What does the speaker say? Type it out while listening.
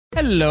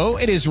Hello,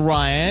 it is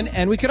Ryan,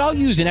 and we could all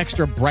use an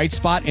extra bright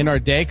spot in our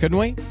day, couldn't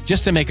we?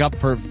 Just to make up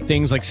for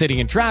things like sitting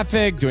in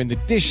traffic, doing the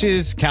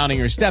dishes, counting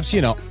your steps,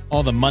 you know,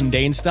 all the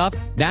mundane stuff.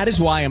 That is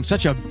why I'm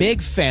such a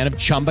big fan of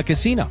Chumba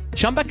Casino.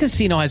 Chumba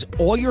Casino has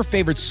all your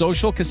favorite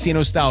social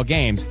casino-style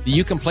games that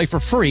you can play for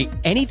free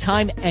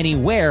anytime,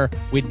 anywhere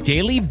with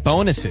daily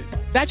bonuses.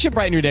 That should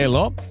brighten your day a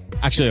little.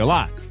 Actually, a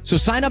lot. So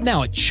sign up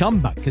now at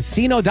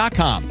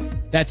ChumbaCasino.com.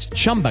 That's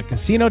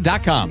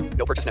ChumbaCasino.com.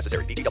 No purchase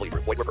necessary. VGW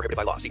Group. Void where prohibited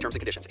by law. See terms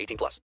and conditions. 18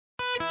 plus.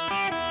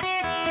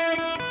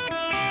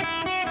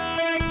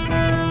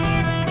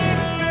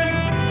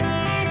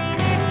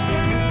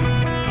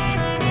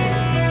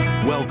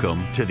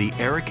 Welcome to the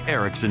Erick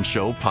Erickson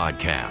Show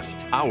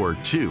podcast, Hour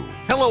 2.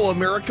 Hello,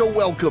 America.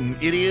 Welcome.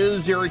 It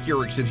is Erick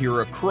Erickson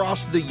here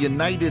across the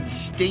United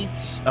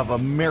States of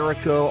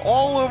America.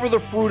 All over the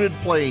fruited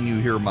plain, you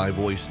hear my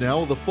voice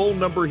now. The phone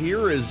number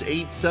here is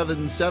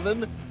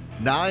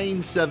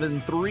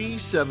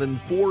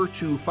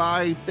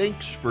 877-973-7425.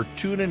 Thanks for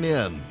tuning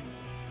in.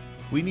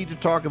 We need to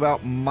talk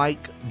about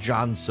Mike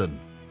Johnson.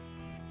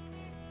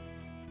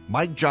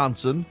 Mike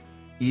Johnson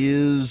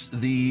is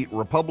the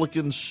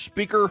Republican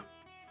Speaker,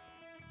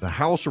 the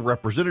House of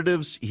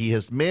Representatives. He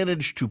has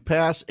managed to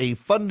pass a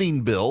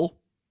funding bill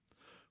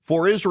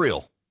for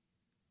Israel.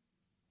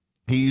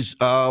 He's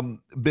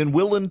been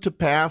willing to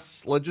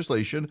pass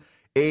legislation,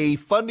 a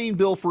funding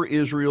bill for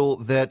Israel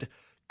that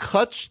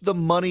cuts the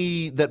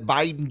money that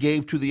Biden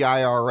gave to the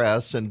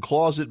IRS and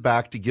claws it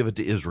back to give it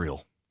to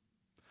Israel.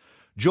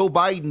 Joe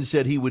Biden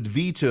said he would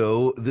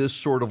veto this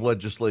sort of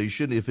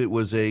legislation if it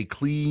was a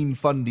clean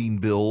funding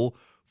bill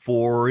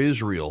for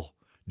Israel.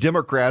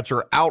 Democrats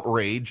are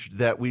outraged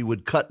that we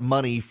would cut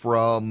money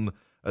from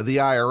the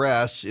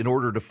IRS in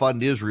order to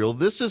fund Israel.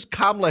 This is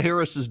Kamala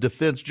Harris's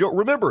defense.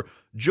 Remember,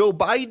 Joe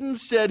Biden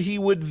said he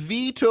would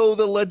veto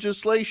the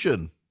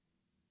legislation,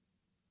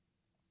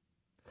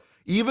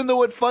 even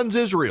though it funds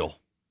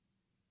Israel.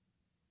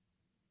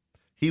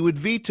 He would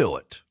veto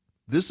it.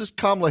 This is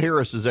Kamala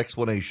Harris's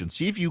explanation.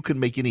 See if you can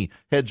make any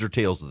heads or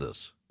tails of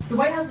this. The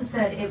White House has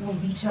said it will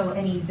veto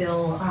any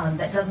bill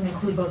that doesn't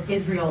include both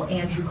Israel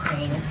and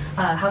Ukraine.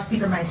 House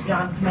Speaker Mike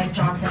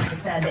Johnson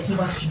has said that he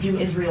wants to do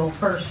Israel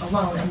first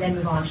alone and then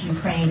move on to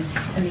Ukraine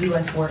and the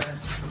U.S. border.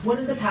 What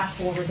is the path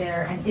forward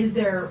there, and is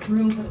there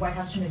room for the White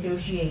House to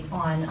negotiate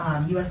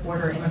on U.S.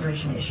 border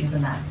immigration issues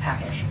in that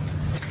package?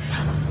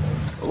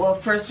 Well,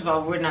 first of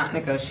all, we're not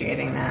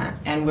negotiating that,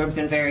 and we've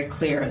been very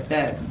clear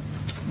that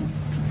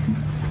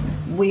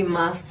we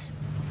must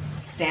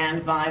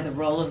stand by the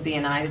role of the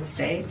United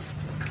States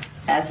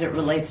as it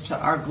relates to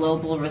our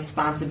global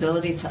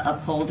responsibility to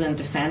uphold and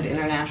defend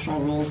international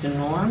rules and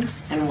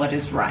norms and what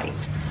is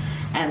right.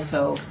 And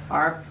so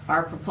our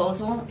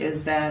proposal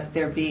is that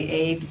there be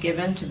aid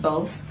given to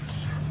both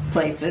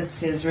places,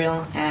 to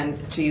Israel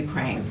and to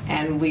Ukraine.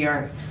 And we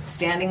are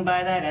standing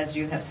by that, as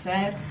you have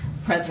said.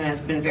 The President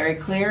has been very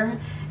clear.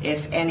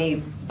 If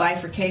any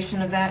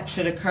bifurcation of that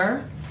should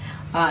occur,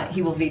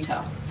 he will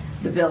veto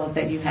the bill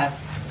that you have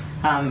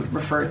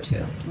referred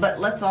to.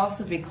 But let's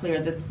also be clear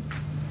that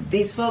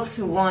these folks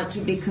who want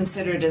to be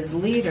considered as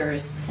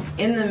leaders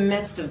in the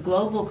midst of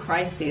global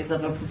crises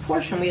of a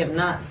proportion we have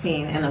not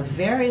seen in a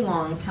very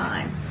long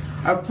time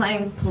are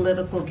playing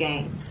political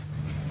games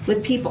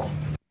with people.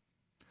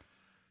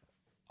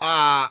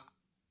 I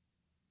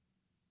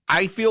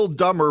feel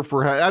dumber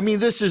for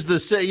this is the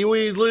say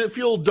we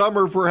feel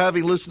dumber for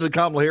having listened to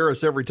Kamala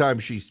Harris every time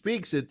she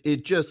speaks.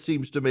 It just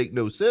seems to make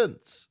no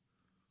sense.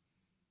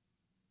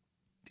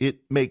 It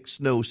makes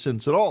no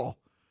sense at all.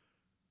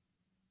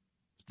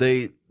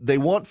 They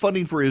want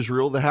funding for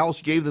Israel. The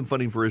House gave them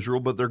funding for Israel,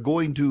 but they're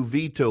going to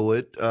veto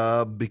it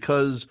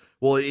because,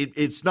 well,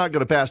 it's not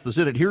going to pass the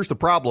Senate. Here's the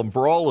problem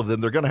for all of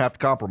them. They're going to have to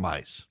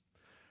compromise.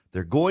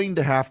 They're going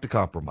to have to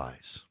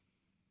compromise.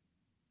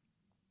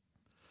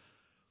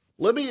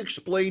 Let me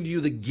explain to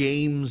you the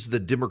games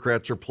that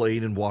Democrats are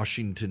playing in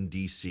Washington,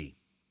 D.C.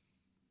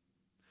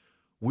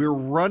 We're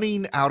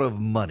running out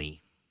of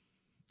money.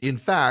 In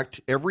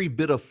fact, every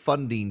bit of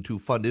funding to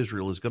fund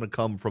Israel is going to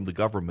come from the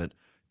government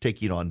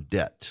taking on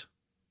debt.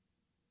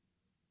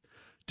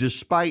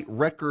 Despite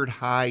record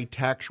high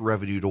tax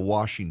revenue to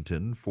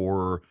Washington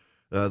for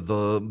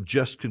the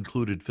just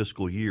concluded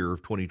fiscal year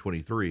of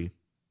 2023,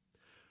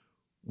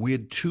 we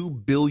had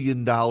 $2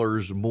 billion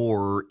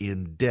more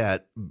in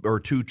debt, or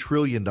 $2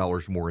 trillion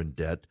more in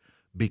debt,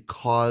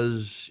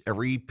 because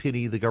every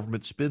penny the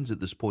government spends at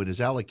this point is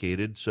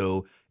allocated.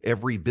 So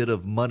every bit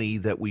of money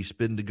that we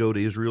spend to go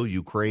to Israel,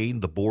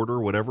 Ukraine, the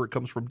border, whatever, it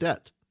comes from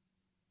debt.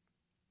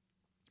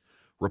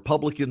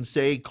 Republicans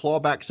say claw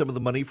back some of the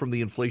money from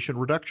the Inflation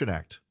Reduction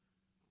Act.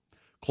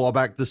 Claw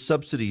back the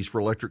subsidies for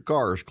electric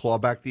cars. Claw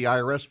back the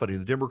IRS funding.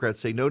 The Democrats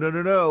say,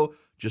 no,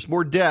 just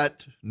more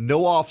debt,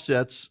 no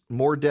offsets,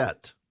 more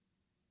debt.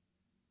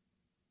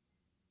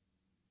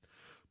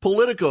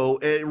 Politico,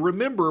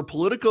 remember,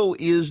 Politico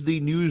is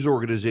the news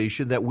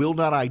organization that will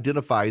not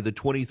identify the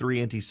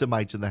 23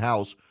 anti-Semites in the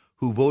House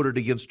who voted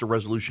against a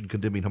resolution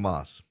condemning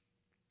Hamas.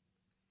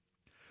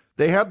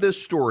 They have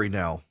this story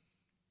now.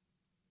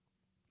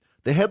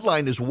 The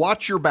headline is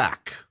 "Watch Your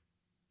Back."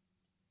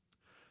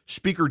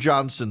 Speaker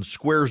Johnson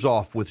squares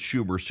off with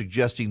Schumer,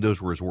 suggesting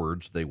those were his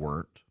words. They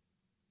weren't.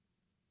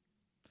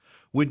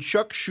 When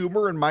Chuck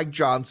Schumer and Mike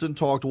Johnson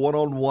talked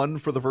one-on-one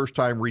for the first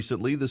time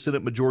recently, the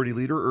Senate Majority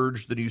Leader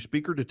urged the new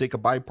Speaker to take a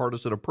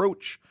bipartisan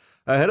approach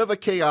ahead of a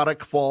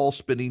chaotic fall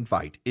spending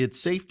fight. It's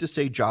safe to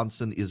say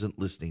Johnson isn't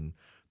listening.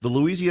 The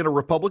Louisiana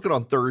Republican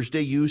on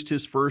Thursday used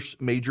his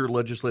first major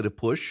legislative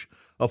push,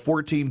 a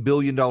 $14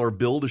 billion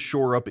bill to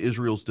shore up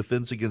Israel's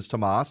defense against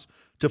Hamas,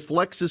 to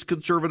flex his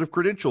conservative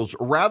credentials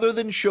rather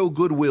than show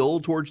goodwill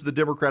towards the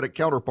Democratic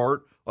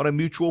counterpart on a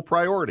mutual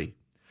priority.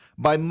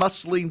 By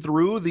muscling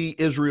through the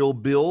Israel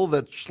bill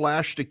that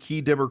slashed a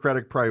key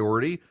Democratic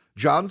priority,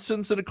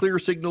 Johnson sent a clear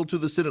signal to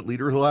the Senate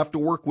leader he'll have to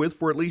work with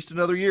for at least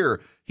another year.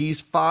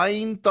 He's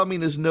fine thumbing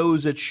his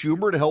nose at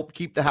Schumer to help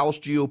keep the House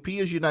GOP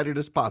as united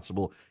as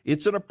possible.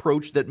 It's an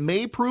approach that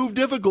may prove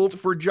difficult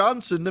for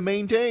Johnson to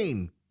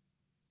maintain.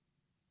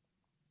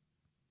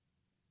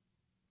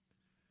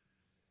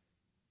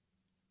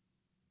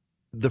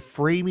 The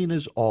framing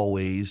is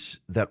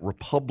always that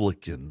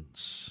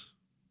Republicans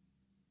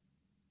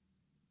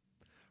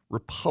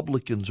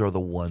are the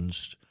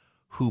ones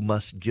who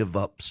must give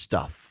up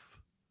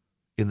stuff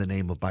in the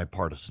name of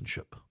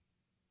bipartisanship.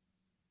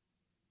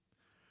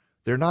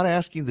 They're not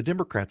asking the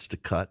Democrats to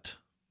cut.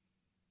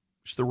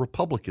 It's the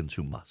Republicans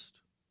who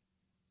must.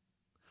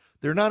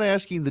 They're not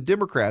asking the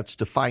Democrats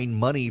to find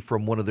money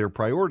from one of their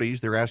priorities.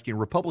 They're asking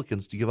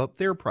Republicans to give up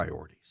their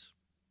priorities.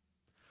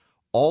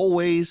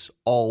 Always,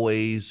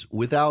 always,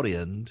 without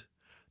end,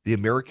 the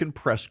American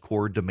press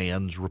corps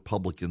demands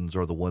Republicans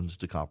are the ones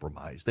to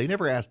compromise. They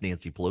never asked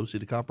Nancy Pelosi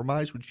to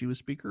compromise when she was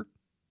Speaker.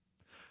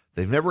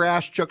 They've never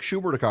asked Chuck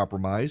Schumer to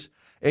compromise.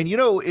 And, you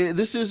know,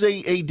 this is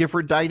a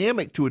different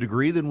dynamic to a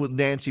degree than when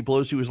Nancy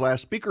Pelosi was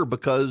last Speaker,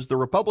 because the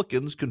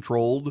Republicans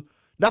controlled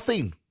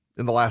nothing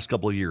in the last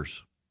couple of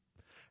years.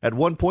 At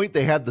one point,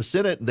 they had the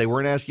Senate, and they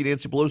weren't asking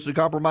Nancy Pelosi to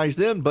compromise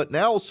then. But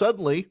now,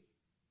 suddenly,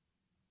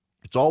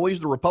 it's always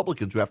the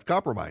Republicans who have to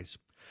compromise.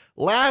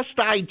 Last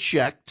I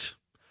checked,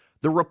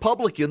 the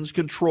Republicans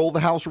control the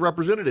House of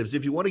Representatives.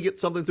 If you want to get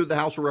something through the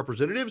House of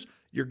Representatives,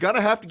 you're going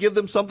to have to give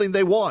them something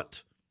they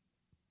want.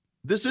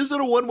 This isn't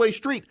a one-way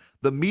street.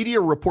 The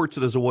media reports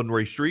it as a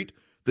one-way street.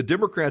 The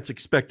Democrats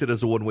expect it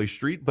as a one-way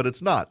street, but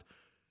it's not.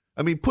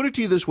 I mean, put it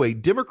to you this way.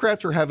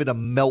 Democrats are having a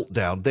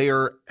meltdown. They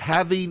are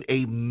having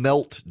a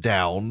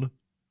meltdown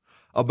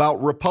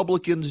about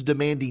Republicans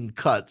demanding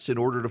cuts in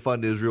order to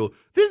fund Israel.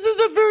 This is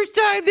the first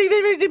time they've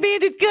ever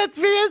demanded cuts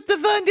for us to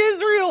fund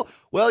Israel.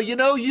 Well, you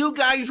know, you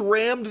guys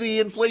rammed the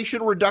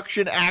Inflation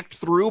Reduction Act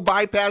through,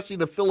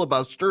 bypassing a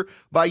filibuster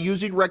by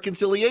using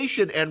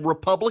reconciliation, and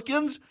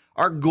Republicans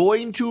are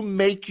going to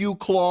make you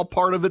claw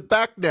part of it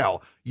back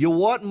now. You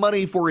want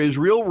money for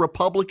Israel,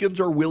 Republicans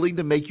are willing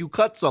to make you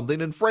cut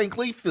something, and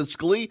frankly,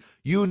 fiscally,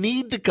 you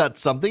need to cut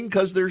something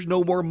because there's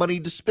no more money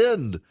to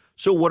spend.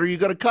 So what are you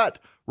going to cut?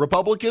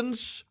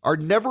 Republicans are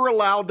never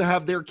allowed to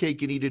have their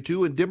cake and eat it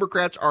too, and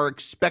Democrats are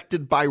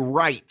expected by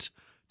right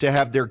to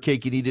have their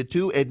cake and eat it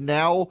too, and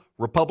now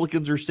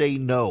Republicans are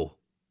saying no.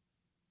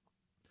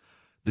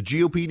 The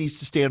GOP needs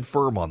to stand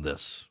firm on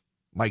this.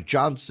 Mike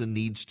Johnson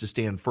needs to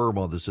stand firm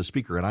on this as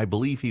Speaker, and I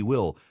believe he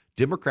will.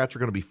 Democrats are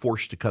going to be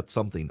forced to cut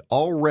something.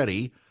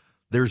 Already,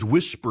 there's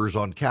whispers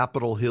on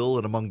Capitol Hill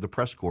and among the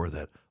press corps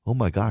that, oh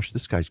my gosh,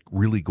 this guy's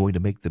really going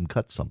to make them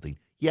cut something.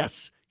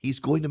 Yes,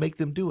 he's going to make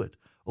them do it.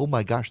 Oh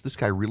my gosh, this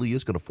guy really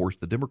is going to force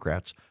the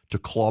Democrats to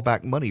claw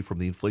back money from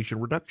the Inflation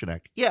Reduction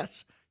Act.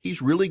 Yes,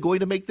 he's really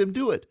going to make them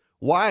do it.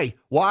 Why?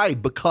 Why?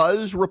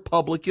 Because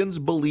Republicans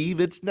believe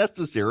it's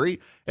necessary,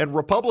 and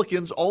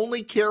Republicans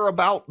only care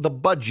about the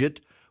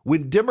budget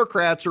when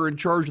Democrats are in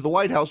charge of the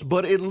White House,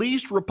 but at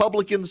least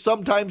Republicans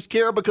sometimes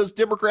care because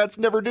Democrats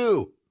never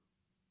do.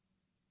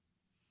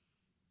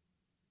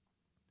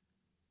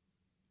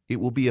 It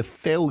will be a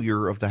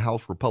failure of the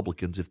House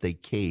Republicans if they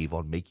cave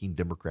on making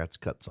Democrats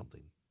cut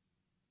something.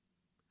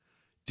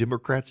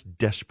 Democrats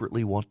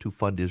desperately want to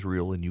fund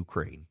Israel and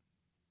Ukraine.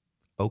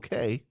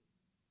 Okay,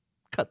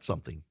 cut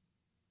something.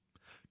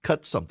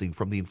 Cut something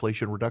from the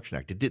Inflation Reduction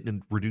Act. It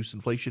didn't reduce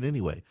inflation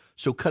anyway,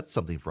 so cut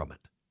something from it.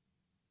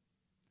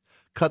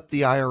 Cut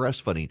the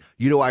IRS funding.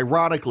 You know,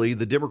 ironically,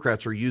 the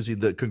Democrats are using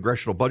the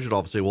Congressional Budget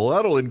Office to say, well,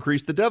 that'll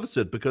increase the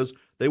deficit because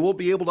they won't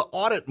be able to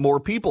audit more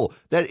people.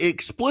 That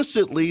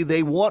explicitly,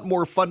 they want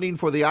more funding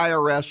for the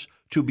IRS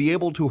to be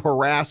able to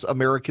harass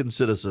American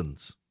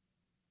citizens.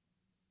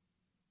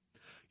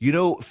 You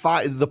know,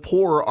 the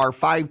poor are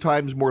 5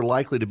 times more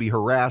likely to be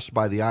harassed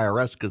by the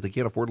IRS because they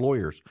can't afford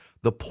lawyers.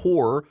 The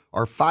poor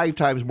are 5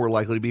 times more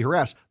likely to be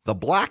harassed. The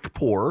black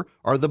poor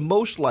are the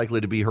most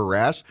likely to be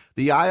harassed.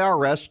 The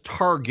IRS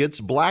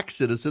targets black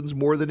citizens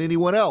more than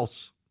anyone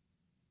else.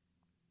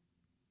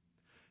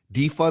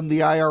 Defund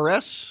the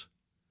IRS?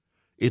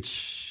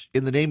 It's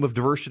in the name of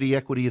diversity,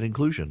 equity, and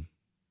inclusion.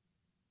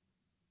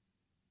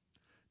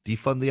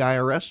 Defund the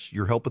IRS,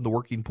 you're helping the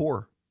working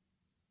poor.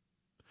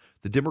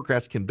 The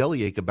Democrats can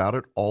bellyache about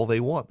it all they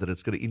want, that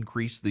it's going to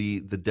increase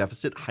the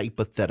deficit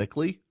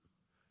hypothetically,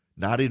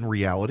 not in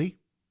reality.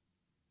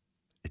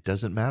 It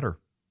doesn't matter.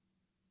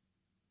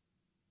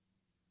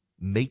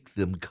 Make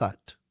them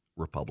cut,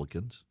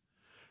 Republicans.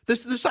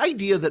 This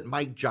idea that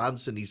Mike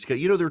Johnson,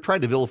 they're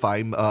trying to vilify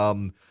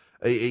him.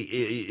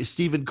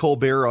 Stephen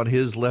Colbert on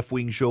his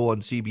left-wing show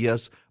on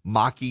CBS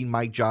mocking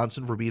Mike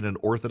Johnson for being an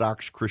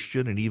Orthodox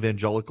Christian, an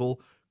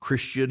evangelical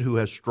Christian who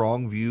has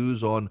strong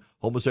views on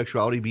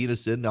homosexuality being a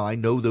sin. Now, I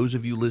know those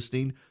of you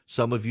listening,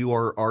 some of you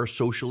are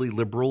socially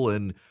liberal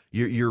and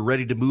you're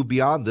ready to move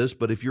beyond this,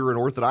 but if you're an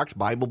Orthodox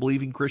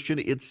Bible-believing Christian,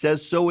 it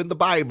says so in the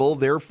Bible.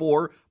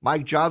 Therefore,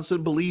 Mike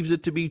Johnson believes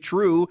it to be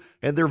true,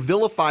 and they're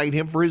vilifying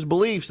him for his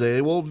beliefs.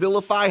 They won't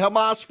vilify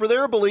Hamas for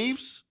their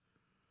beliefs.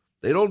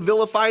 They don't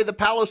vilify the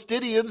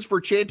Palestinians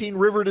for chanting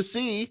river to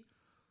sea.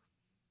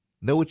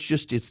 No,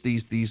 it's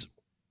these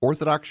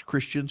Orthodox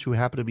Christians who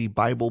happen to be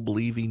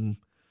Bible-believing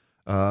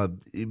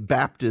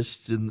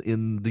Baptists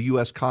in the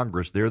U.S.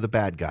 Congress. They're the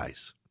bad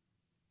guys.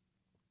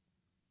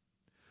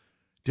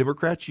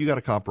 Democrats, you got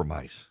to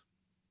compromise.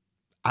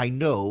 I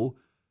know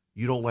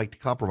you don't like to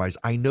compromise.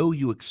 I know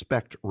you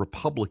expect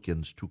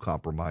Republicans to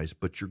compromise,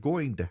 but you're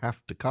going to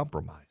have to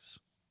compromise.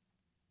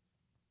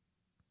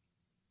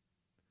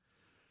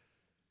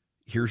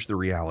 Here's the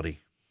reality.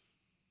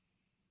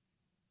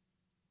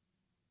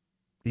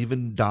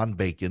 Even Don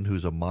Bacon,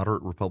 who's a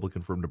moderate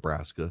Republican from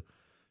Nebraska,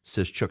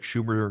 says Chuck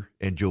Schumer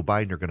and Joe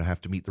Biden are going to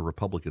have to meet the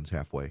Republicans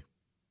halfway.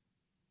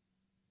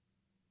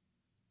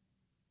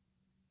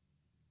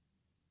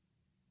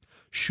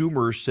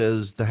 Schumer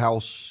says the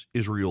House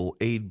Israel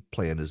aid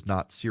plan is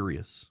not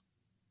serious.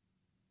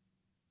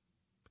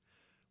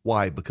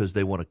 Why? Because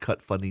they want to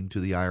cut funding to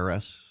the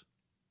IRS?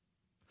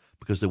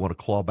 Because they want to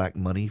claw back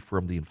money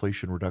from the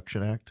Inflation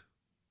Reduction Act?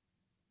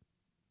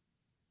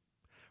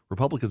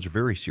 Republicans are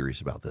very serious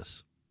about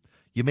this.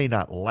 You may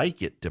not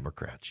like it,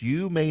 Democrats.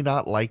 You may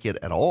not like it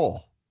at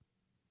all.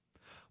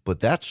 But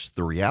that's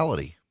the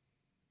reality.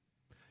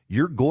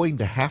 You're going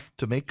to have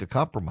to make a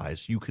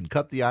compromise. You can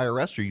cut the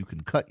IRS or you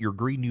can cut your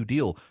Green New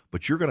Deal,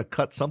 but you're going to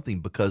cut something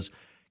because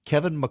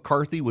Kevin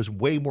McCarthy was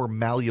way more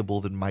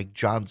malleable than Mike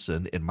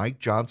Johnson, and Mike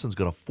Johnson's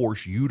going to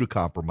force you to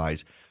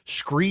compromise,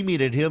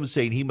 screaming at him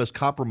saying he must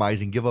compromise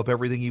and give up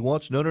everything he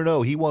wants.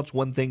 No. He wants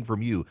one thing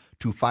from you,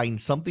 to find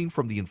something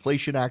from the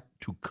Inflation Act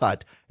to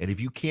cut. And if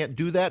you can't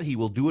do that, he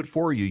will do it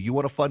for you. You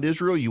want to fund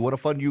Israel? You want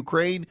to fund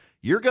Ukraine?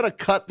 You're going to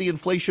cut the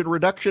Inflation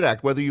Reduction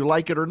Act, whether you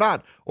like it or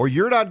not, or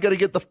you're not going to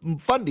get the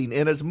funding.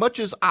 And as much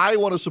as I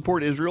want to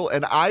support Israel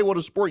and I want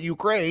to support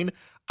Ukraine,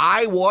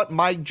 I want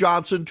Mike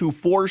Johnson to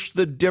force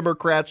the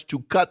Democrats to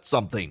cut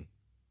something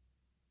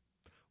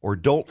or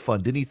don't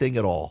fund anything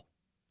at all.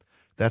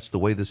 That's the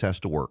way this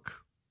has to work.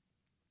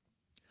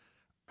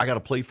 I got to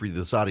play for you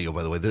this audio,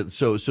 by the way.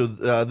 So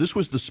this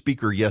was the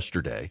speaker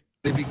yesterday.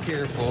 Be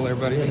careful,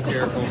 everybody be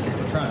careful.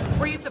 We're trying.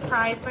 Were you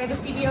surprised by the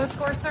CBO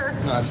score, sir?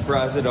 Not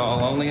surprised at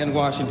all. Only in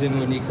Washington,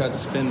 when you cut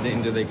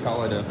spending, do they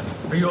call it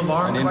Are you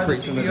alarmed an by the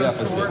increase in the CBO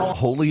deficit. score?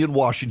 Only in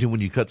Washington,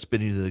 when you cut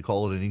spending, do they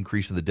call it an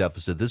increase in the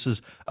deficit. This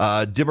is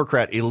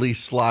Democrat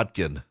Elise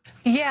Slotkin.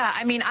 Yeah,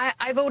 I mean,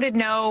 I voted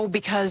no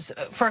because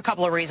for a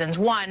couple of reasons.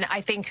 One, I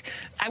think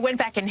I went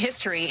back in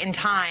history in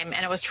time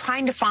and I was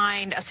trying to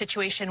find a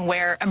situation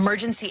where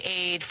emergency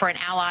aid for an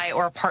ally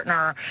or a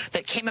partner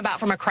that came about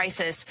from a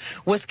crisis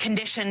was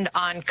conditioned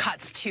on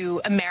cuts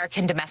to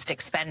American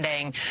domestic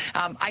spending.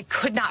 I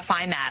could not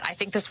find that. I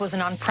think this was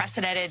an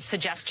unprecedented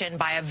suggestion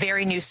by a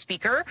very new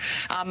speaker.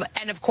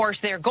 And of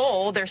course, their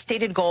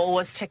stated goal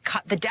was to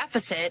cut the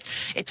deficit.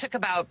 It took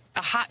about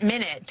a hot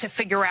minute to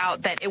figure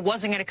out that it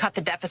wasn't going to cut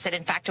the deficit.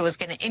 In fact, it was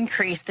going to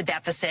increase the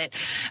deficit.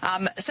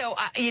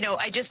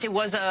 It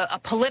was a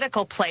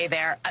political play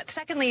there.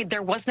 Secondly,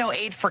 there was no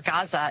aid for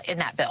Gaza in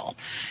that bill.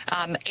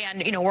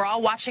 We're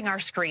all watching our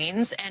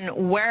screens, and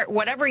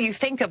whatever you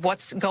think of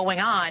what's going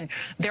on,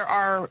 there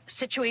are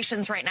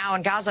situations right now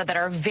in Gaza that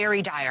are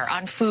very dire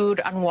on food,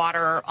 on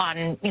water,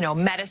 on,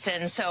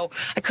 medicine. So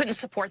I couldn't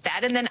support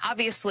that. And then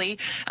obviously,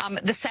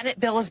 the Senate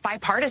bill is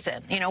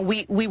bipartisan.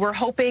 We were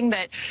hoping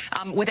that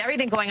with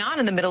everything going on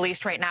in the Middle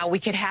East right now, we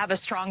could have a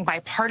strong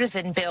bipartisan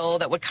bill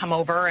that would come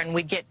over and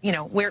we'd get,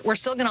 we're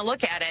still going to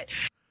look at it.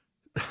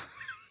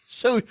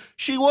 So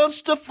she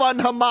wants to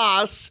fund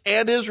Hamas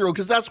and Israel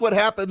because that's what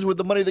happens with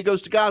the money that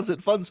goes to Gaza.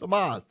 It funds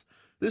Hamas.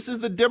 This is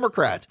the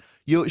Democrat.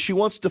 She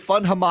wants to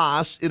fund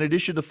Hamas in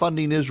addition to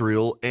funding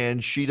Israel,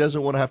 and she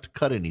doesn't want to have to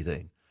cut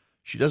anything.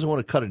 She doesn't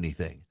want to cut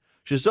anything.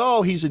 She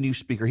says, he's a new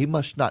speaker. He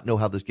must not know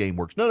how this game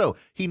works. No,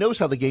 he knows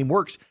how the game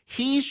works.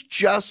 He's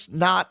just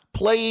not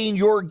playing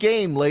your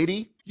game,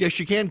 lady. Yes,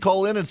 you can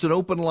call in. It's an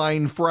open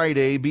line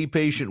Friday. Be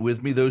patient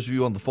with me. Those of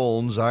you on the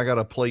phones, I got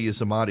to play you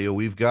some audio.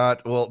 We've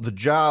got, the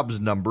jobs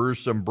numbers,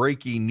 some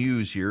breaking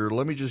news here.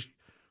 Let me just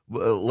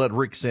let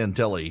Rick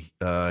Santelli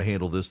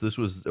handle this. This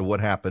was what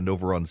happened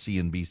over on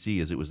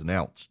CNBC as it was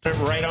announced.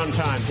 Right on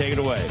time. Take it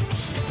away.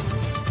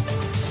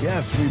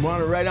 Yes, we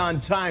want it right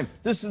on time.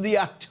 This is the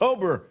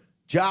October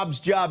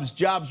jobs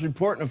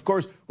report. And, of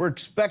course, we're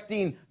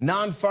expecting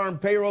non-farm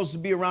payrolls to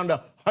be around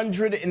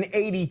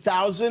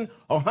 180,000,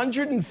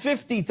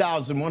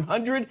 150,000,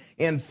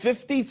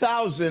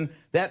 150,000.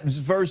 That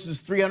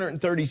versus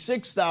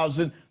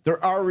 336,000.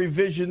 There are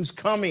revisions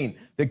coming.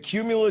 The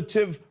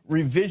cumulative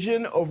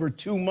revision over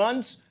 2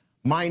 months,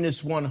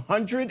 minus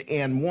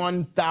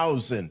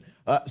 101,000.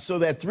 So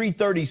that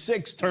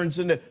 336 turns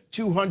into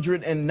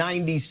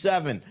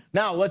 297.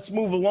 Now let's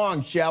move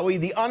along, shall we?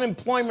 The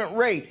unemployment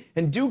rate.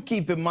 And do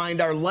keep in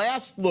mind our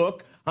last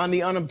look on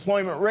the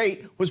unemployment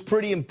rate was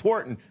pretty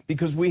important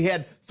because we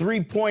had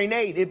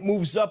 3.8. It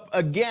moves up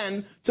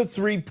again to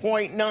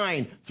 3.9.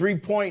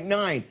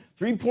 3.9.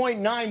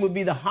 3.9 would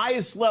be the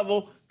highest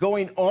level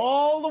going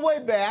all the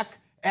way back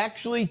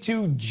actually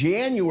to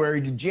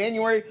January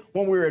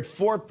when we were at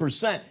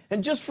 4%.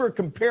 And just for a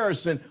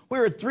comparison, we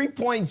were at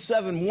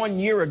 3.7 1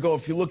 year ago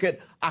if you look at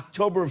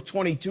October of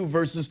 22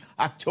 versus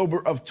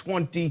October of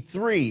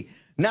 23.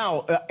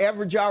 Now,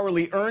 average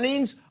hourly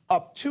earnings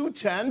up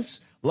 0.2.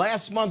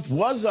 Last month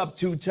was up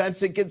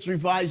 0.2. It gets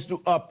revised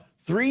to up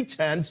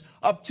 0.3.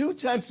 Up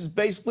 0.2 is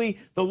basically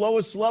the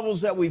lowest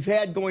levels that we've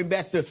had going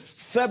back to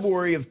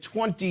February of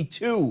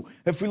 22.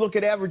 If we look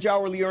at average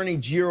hourly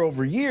earnings year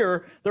over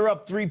year, they're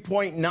up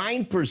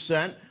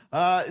 3.9%.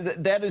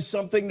 That is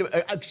something to,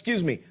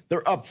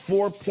 they're up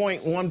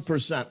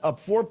 4.1%, up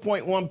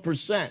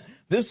 4.1%.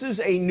 This is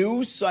a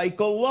new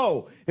cycle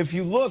low. If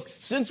you look,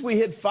 since we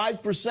hit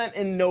 5%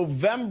 in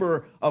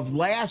November of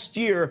last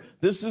year,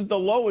 this is the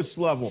lowest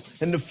level.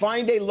 And to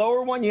find a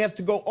lower one, you have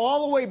to go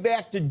all the way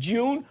back to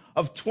June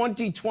of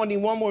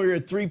 2021, where we were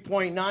at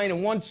 3.9.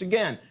 And once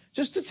again,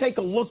 just to take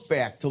a look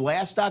back to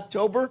last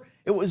October,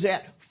 it was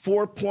at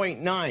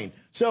 4.9.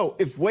 So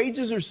if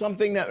wages are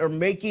something that are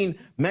making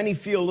many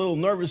feel a little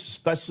nervous,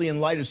 especially in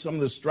light of some of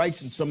the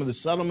strikes and some of the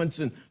settlements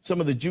and some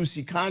of the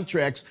juicy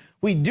contracts,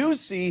 we do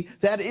see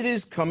that it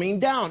is coming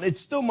down. It's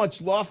still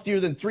much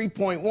loftier than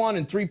 3.1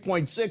 and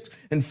 3.6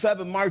 in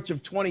Feb and March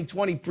of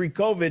 2020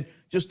 pre-COVID,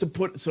 just to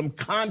put some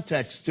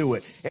context to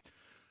it.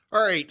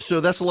 All right,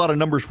 so that's a lot of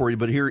numbers for you,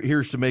 but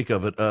here's to make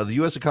of it. The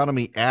U.S.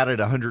 economy added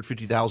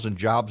 150,000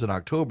 jobs in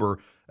October,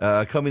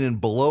 coming in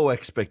below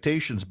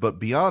expectations. But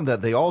beyond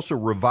that, they also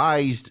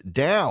revised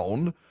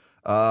down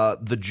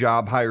the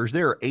job hires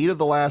there. 8 of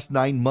the last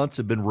 9 months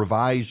have been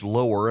revised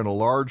lower, and a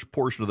large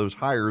portion of those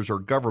hires are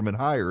government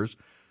hires.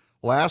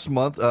 Last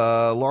month,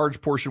 a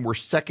large portion were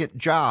second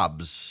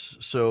jobs.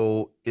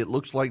 So it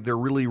looks like there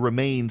really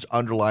remains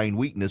underlying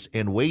weakness,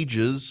 and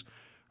wages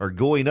are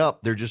going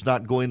up. They're just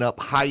not going up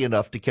high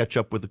enough to catch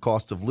up with the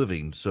cost of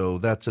living. So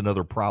that's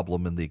another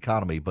problem in the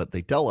economy. But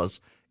they tell us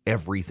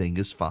everything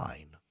is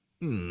fine.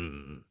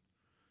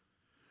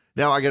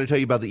 Now, I got to tell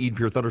you about the Eden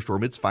Pure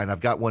thunderstorm. It's fine. I've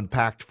got one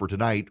packed for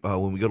tonight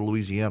when we go to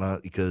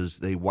Louisiana, because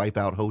they wipe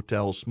out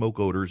hotel smoke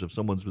odors if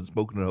someone's been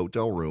smoking in a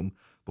hotel room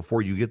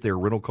before you get there.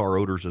 Rental car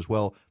odors as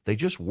well. They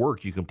just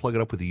work. You can plug it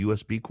up with a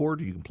USB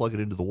cord, or you can plug it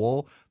into the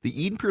wall. The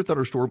Eden Pure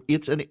thunderstorm,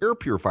 it's an air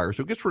purifier,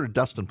 so it gets rid of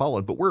dust and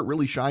pollen, but where it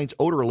really shines,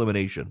 odor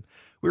elimination.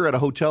 We were at a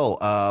hotel,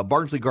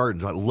 Barnsley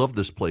Gardens. I love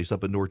this place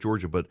up in North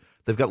Georgia, but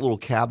they've got little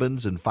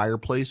cabins and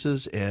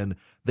fireplaces, and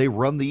they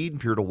run the Eden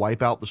Pure to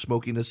wipe out the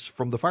smokiness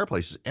from the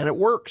fireplaces, and it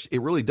works.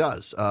 It really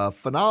does.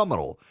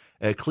 Phenomenal.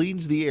 It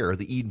cleans the air,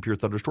 the Eden Pure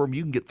thunderstorm.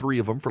 You can get 3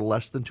 of them for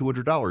less than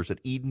 $200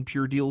 at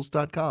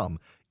EdenPureDeals.com.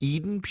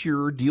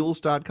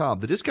 EdenPureDeals.com.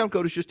 The discount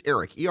code is just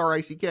ERICK,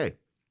 E-R-I-C-K.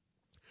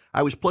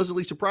 I was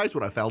pleasantly surprised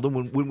when I found them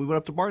when we went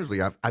up to Barnsley.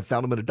 I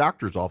found them in a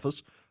doctor's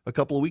office a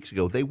couple of weeks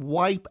ago. They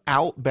wipe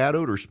out bad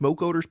odors,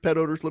 smoke odors, pet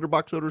odors, litter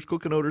box odors,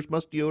 cooking odors,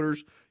 musty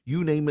odors,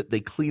 you name it. They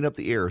clean up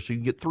the air. So you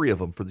can get 3 of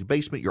them for the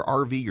basement, your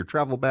RV, your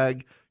travel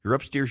bag, your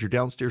upstairs, your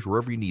downstairs,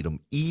 wherever you need them.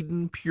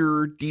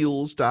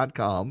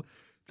 EdenPureDeals.com.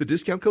 The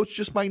discount code's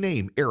just my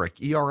name, Eric,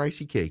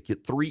 E-R-I-C-K.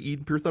 Get 3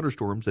 Eden Pure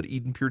thunderstorms at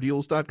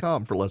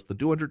EdenPureDeals.com for less than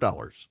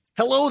 $200.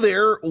 Hello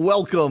there.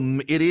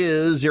 Welcome. It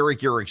is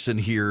Eric Erickson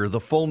here.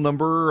 The phone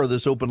number of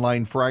this Open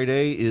Line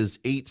Friday is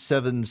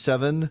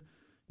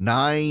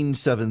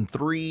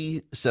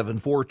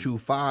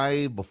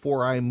 877-973-7425.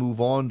 Before I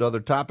move on to other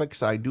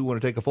topics, I do want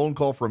to take a phone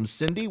call from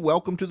Cindy.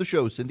 Welcome to the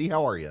show, Cindy.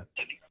 How are you?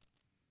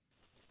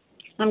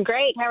 I'm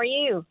great. How are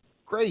you?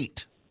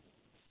 Great.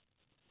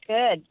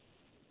 Good.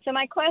 So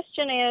my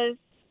question is,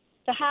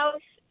 the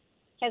House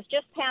has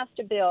just passed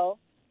a bill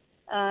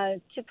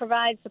to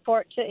provide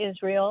support to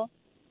Israel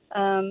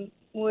as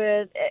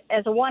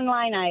a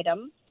one-line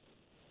item,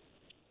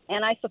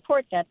 and I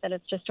support that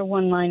it's just a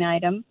one-line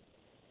item.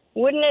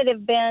 Wouldn't it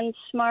have been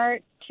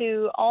smart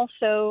to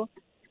also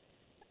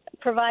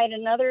provide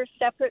another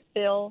separate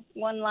bill,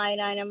 one-line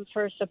item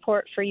for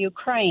support for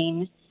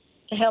Ukraine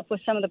to help with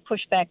some of the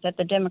pushback that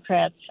the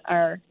Democrats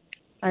are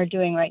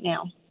doing right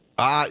now?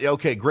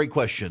 Okay, great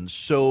question.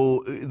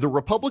 So the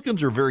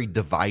Republicans are very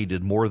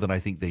divided, more than I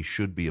think they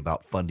should be,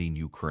 about funding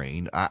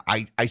Ukraine.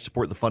 I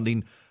support the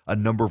funding. A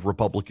number of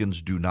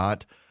Republicans do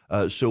not.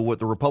 So what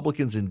the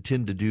Republicans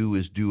intend to do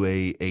is do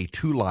a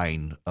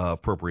 2-line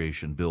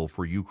appropriation bill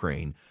for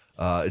Ukraine.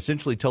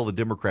 Essentially tell the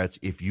Democrats,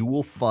 if you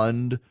will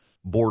fund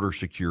border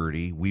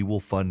security, we will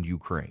fund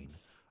Ukraine.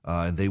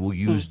 and they will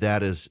use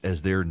that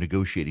as their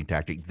negotiating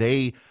tactic.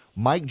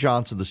 Mike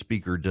Johnson, the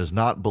speaker, does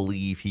not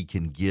believe he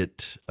can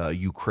get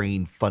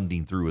Ukraine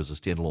funding through as a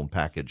standalone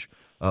package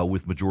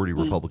with majority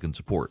Republican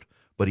support.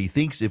 But he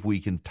thinks if we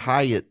can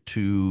tie it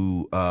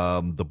to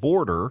the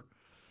border,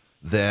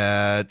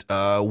 that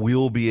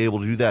we'll be able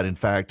to do that. In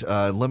fact,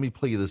 let me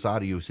play you this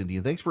audio, Cindy.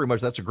 And thanks very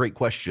much. That's a great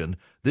question.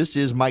 This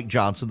is Mike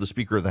Johnson, the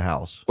Speaker of the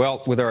House.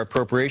 Well, with our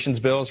appropriations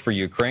bills for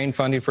Ukraine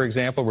funding, for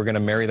example, we're going to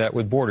marry that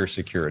with border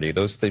security.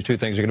 The two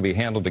things are going to be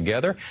handled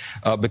together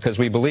because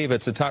we believe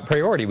it's a top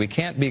priority. We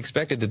can't be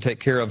expected to take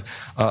care of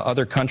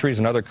other countries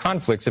and other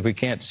conflicts if we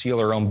can't seal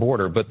our own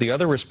border. But the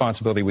other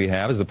responsibility we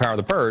have is the power of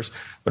the purse,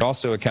 but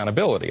also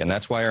accountability. And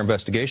that's why our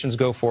investigations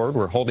go forward.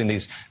 We're holding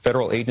these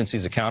federal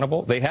agencies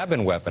accountable. They have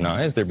been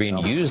weaponized. They're being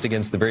used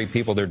against the very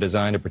people they're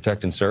designed to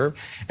protect and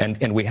serve.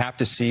 And we have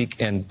to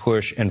seek and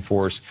push and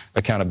force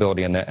accountability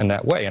in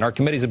that way. And our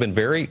committees have been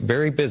very,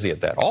 very busy at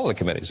that. All the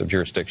committees of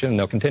jurisdiction, and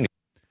they'll continue.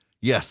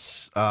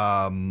 Yes.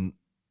 Amen.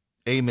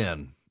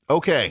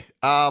 Okay.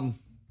 I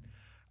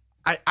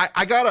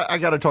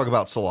gotta talk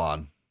about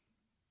Salon.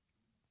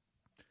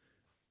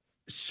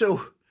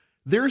 So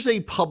there's a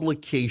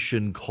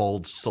publication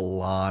called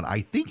Salon. I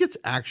think it's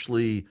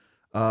actually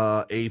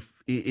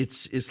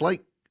it's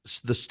like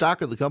the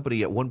stock of the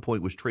company at one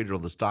point was traded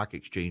on the stock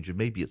exchange, and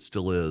maybe it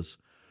still is.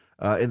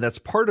 And that's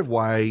part of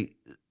why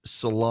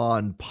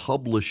Salon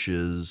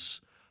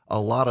publishes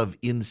a lot of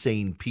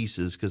insane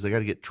pieces, because they got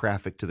to get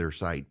traffic to their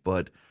site.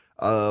 But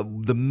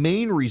the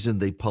main reason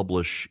they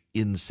publish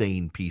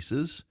insane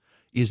pieces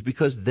is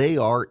because they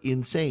are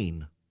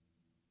insane.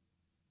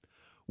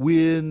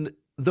 When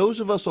those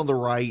of us on the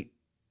right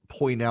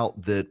point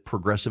out that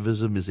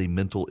progressivism is a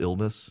mental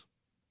illness,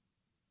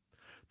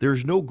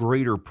 there's no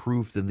greater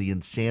proof than the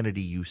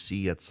insanity you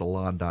see at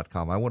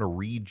Salon.com. I want to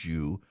read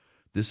you.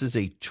 This is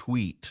a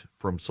tweet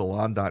from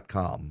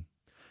Salon.com.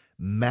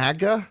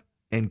 MAGA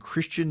and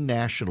Christian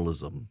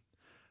nationalism,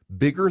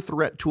 bigger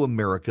threat to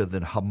America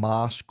than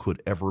Hamas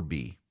could ever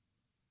be.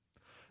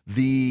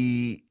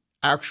 The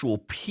actual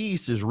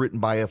piece is written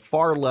by a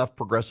far-left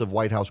progressive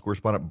White House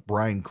correspondent,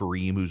 Brian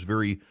Kareem, who's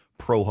very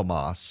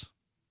pro-Hamas.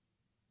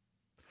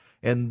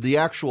 And the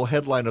actual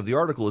headline of the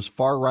article is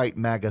Far-Right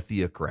MAGA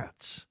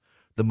Theocrats,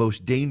 the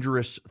most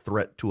dangerous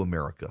threat to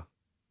America.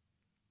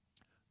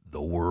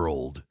 The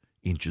world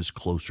inches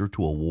closer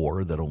to a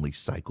war that only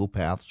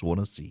psychopaths want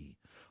to see.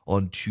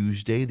 On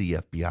Tuesday, the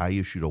FBI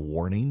issued a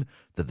warning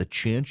that the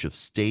chance of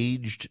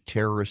staged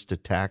terrorist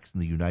attacks in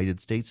the United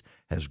States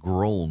has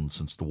grown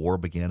since the war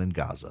began in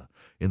Gaza.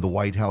 In the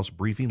White House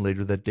briefing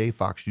later that day,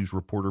 Fox News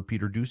reporter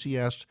Peter Doocy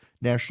asked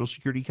National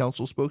Security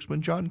Council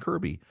spokesman John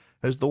Kirby,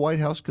 has the White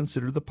House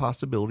considered the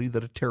possibility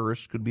that a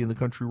terrorist could be in the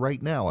country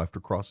right now after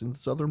crossing the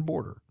southern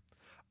border?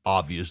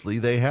 Obviously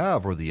they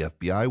have, or the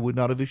FBI would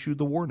not have issued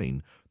the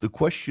warning. The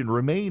question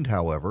remained,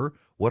 however,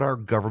 what our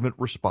government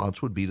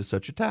response would be to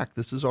such attack.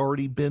 This has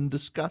already been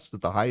discussed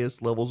at the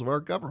highest levels of our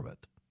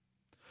government.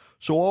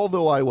 So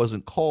although I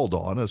wasn't called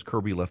on as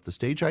Kirby left the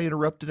stage, I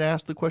interrupted and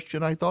asked the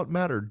question I thought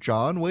mattered.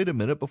 John, wait a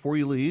minute before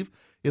you leave.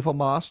 If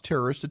Hamas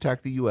terrorists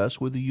attack the U.S.,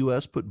 would the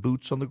U.S. put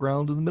boots on the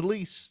ground in the Middle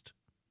East?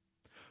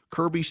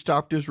 Kirby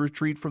stopped his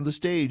retreat from the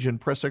stage, and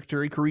Press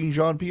Secretary Karine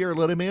Jean-Pierre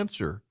let him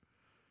answer.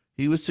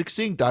 He was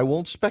succinct. I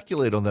won't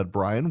speculate on that,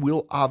 Brian.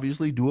 We'll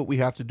obviously do what we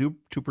have to do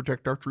to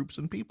protect our troops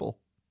and people.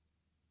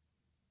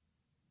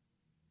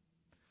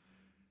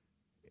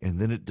 And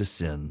then it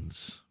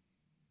descends.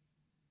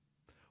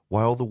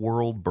 While the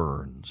world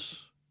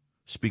burns,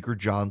 Speaker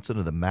Johnson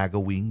and the MAGA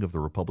wing of the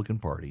Republican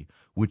Party,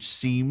 which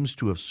seems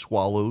to have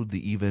swallowed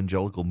the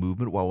evangelical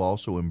movement while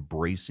also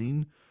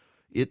embracing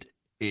it,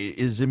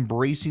 is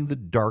embracing the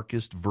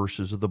darkest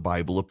verses of the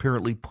Bible,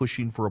 apparently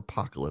pushing for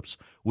apocalypse,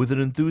 with an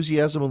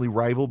enthusiasm only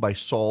rivaled by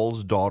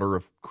Saul's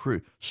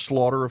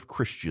slaughter of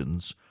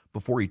Christians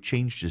before he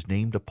changed his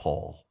name to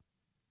Paul.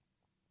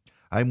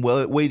 I'm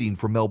waiting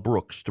for Mel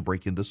Brooks to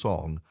break into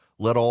song.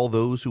 Let all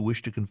those who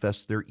wish to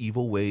confess their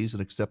evil ways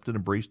and accept and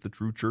embrace the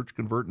true church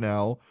convert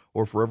now,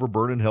 or forever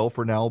burn in hell,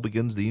 for now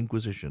begins the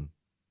Inquisition.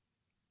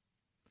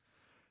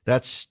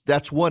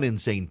 That's one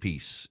insane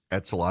piece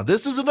at Salon.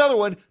 This is another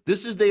one.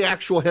 This is the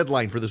actual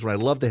headline for this one. I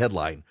love the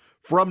headline.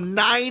 From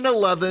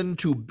 9/11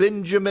 to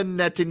Benjamin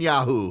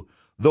Netanyahu,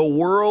 the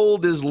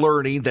world is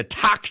learning that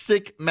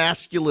toxic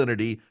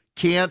masculinity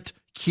can't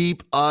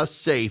keep us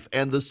safe.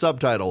 And the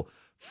subtitle,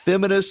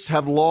 feminists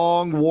have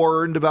long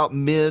warned about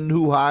men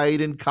who hide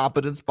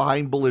incompetence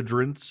behind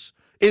belligerence.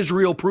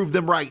 Israel proved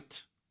them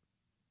right.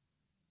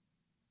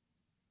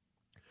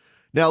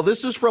 Now,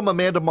 this is from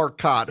Amanda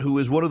Marcotte, who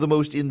is one of the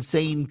most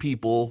insane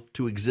people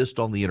to exist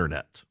on the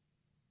internet.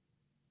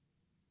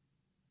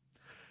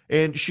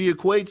 And she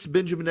equates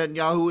Benjamin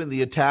Netanyahu and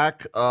the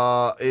attack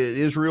in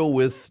Israel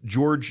with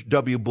George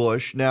W.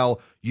 Bush. Now,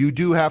 you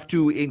do have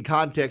to, in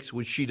context,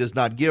 which she does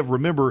not give,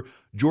 remember,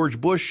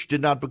 George Bush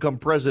did not become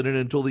president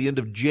until the end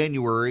of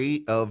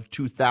January of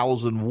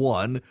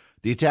 2001.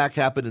 The attack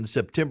happened in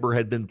September,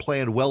 had been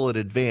planned well in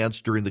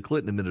advance during the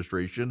Clinton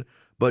administration,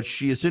 but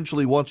she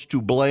essentially wants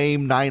to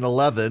blame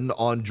 9/11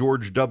 on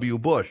George W.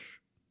 Bush.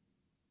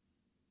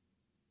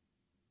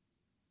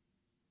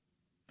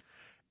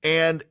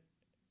 And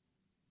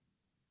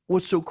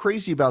what's so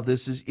crazy about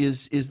this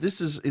is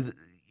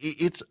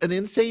it's an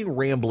insane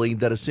rambling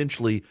that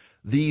essentially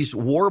these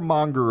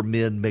warmonger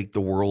men make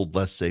the world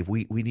less safe.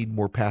 We need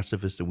more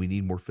pacifists and we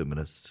need more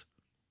feminists.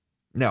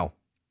 Now,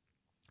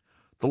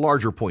 the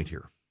larger point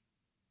here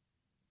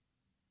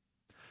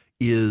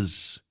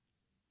is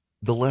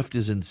the left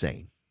is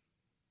insane.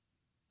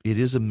 It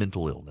is a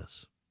mental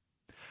illness.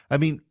 I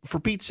mean, for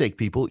Pete's sake,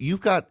 people,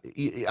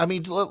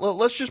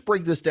 let's just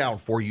break this down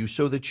for you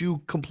so that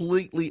you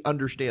completely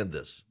understand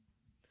this.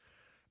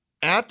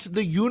 At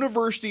the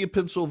University of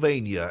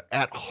Pennsylvania,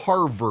 at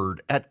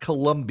Harvard, at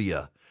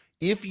Columbia,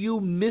 if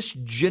you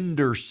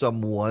misgender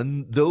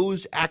someone,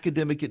 those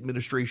academic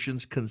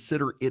administrations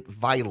consider it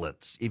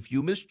violence. If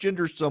you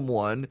misgender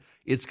someone,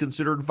 it's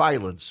considered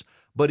violence.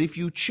 But if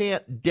you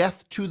chant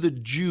death to the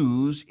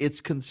Jews, it's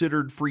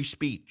considered free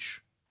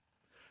speech.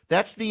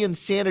 That's the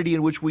insanity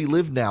in which we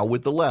live now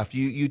with the left.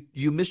 You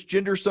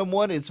misgender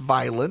someone, it's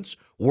violence.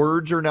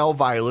 Words are now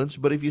violence.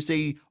 But if you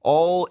say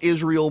all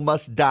Israel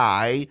must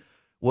die,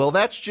 well,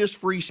 that's just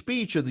free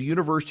speech, and the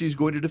university is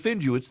going to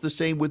defend you. It's the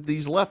same with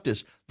these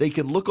leftists. They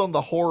can look on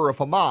the horror of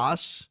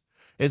Hamas,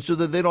 and so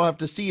that they don't have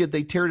to see it,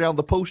 they tear down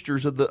the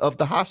posters of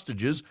the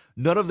hostages.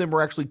 None of them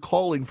are actually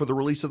calling for the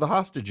release of the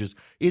hostages.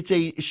 It's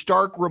a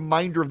stark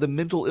reminder of the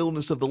mental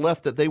illness of the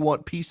left that they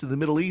want peace in the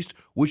Middle East,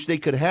 which they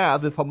could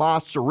have if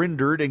Hamas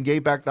surrendered and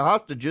gave back the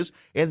hostages,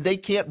 and they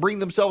can't bring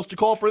themselves to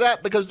call for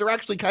that because they're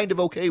actually kind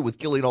of okay with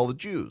killing all the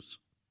Jews.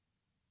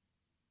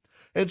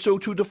 And so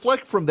to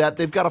deflect from that,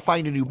 they've got to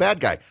find a new bad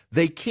guy.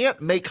 They can't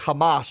make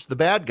Hamas the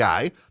bad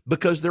guy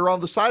because they're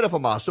on the side of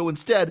Hamas. So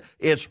instead,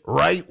 it's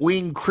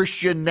right-wing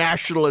Christian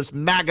nationalist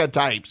MAGA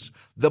types,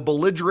 the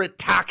belligerent,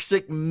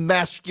 toxic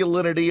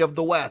masculinity of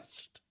the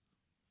West.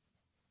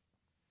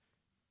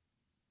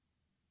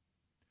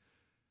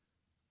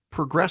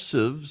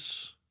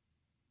 Progressives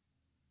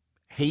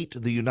hate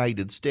the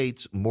United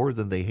States more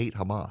than they hate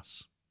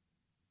Hamas.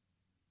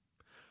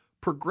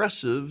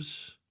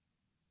 Progressives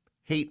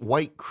hate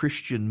white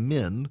Christian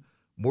men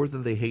more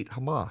than they hate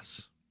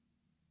Hamas.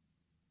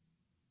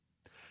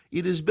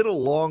 It has been a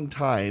long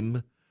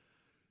time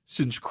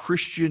since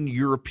Christian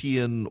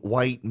European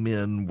white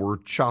men were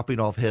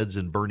chopping off heads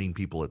and burning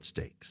people at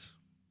stakes.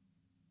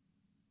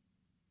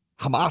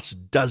 Hamas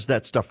does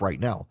that stuff right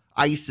now.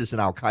 ISIS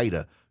and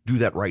Al-Qaeda do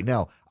that right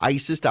now.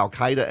 ISIS,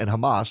 Al-Qaeda, and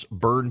Hamas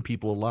burn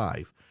people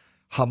alive.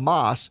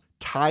 Hamas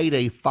tied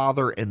a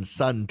father and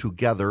son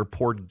together,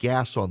 poured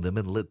gas on them,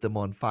 and lit them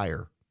on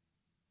fire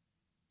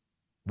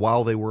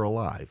while they were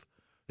alive.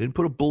 They didn't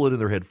put a bullet in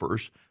their head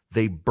first.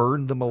 They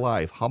burned them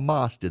alive.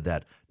 Hamas did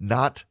that,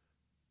 not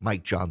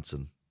Mike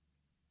Johnson.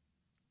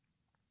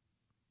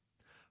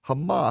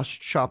 Hamas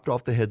chopped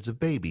off the heads of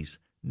babies,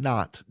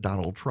 not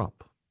Donald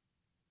Trump.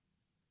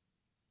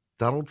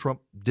 Donald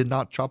Trump did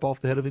not chop off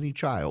the head of any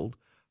child.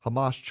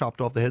 Hamas chopped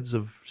off the heads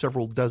of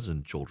several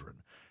dozen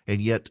children. And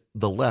yet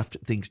the left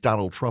thinks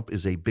Donald Trump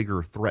is a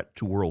bigger threat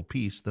to world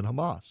peace than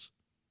Hamas.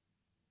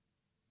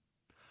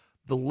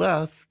 The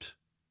left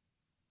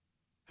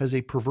has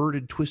a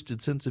perverted,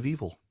 twisted sense of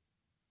evil.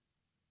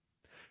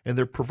 And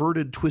their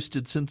perverted,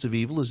 twisted sense of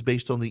evil is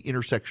based on the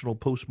intersectional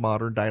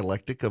postmodern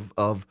dialectic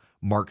of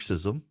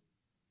Marxism.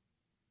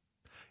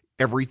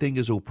 Everything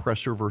is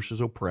oppressor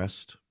versus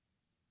oppressed.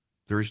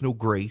 There is no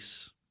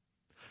grace.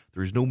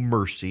 There is no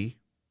mercy.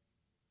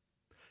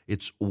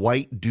 It's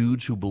white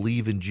dudes who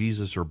believe in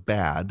Jesus are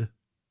bad.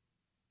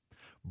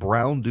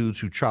 Brown dudes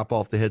who chop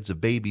off the heads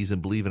of babies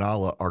and believe in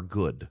Allah are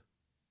good.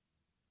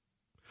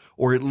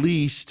 Or at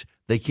least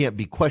they can't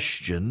be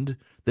questioned,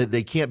 that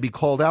they can't be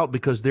called out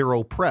because they're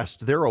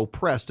oppressed. They're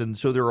oppressed, and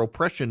so their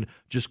oppression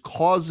just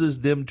causes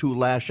them to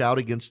lash out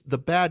against the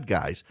bad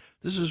guys.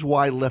 This is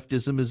why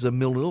leftism is a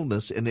mental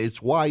illness, and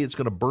it's why it's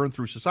going to burn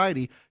through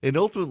society, and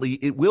ultimately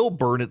it will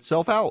burn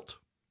itself out.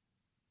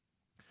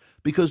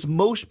 Because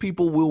most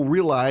people will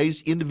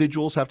realize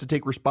individuals have to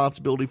take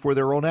responsibility for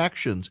their own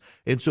actions.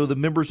 And so the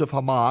members of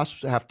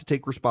Hamas have to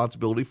take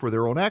responsibility for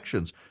their own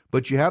actions.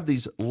 But you have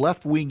these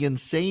left-wing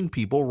insane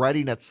people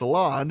writing at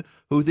Salon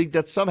who think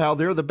that somehow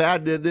they're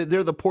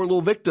the poor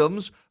little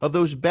victims of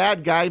those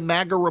bad guy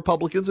MAGA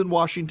Republicans in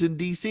Washington,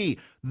 D.C.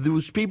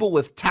 Those people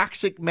with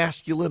toxic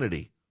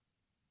masculinity.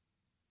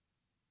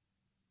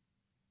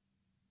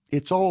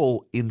 It's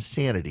all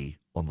insanity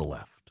on the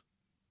left.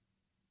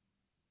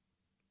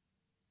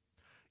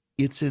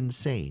 It's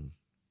insane.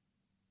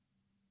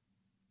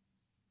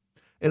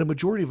 And a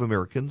majority of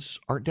Americans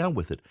aren't down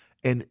with it.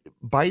 And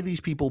by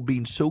these people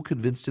being so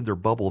convinced in their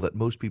bubble that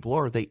most people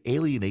are, they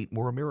alienate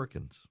more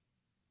Americans.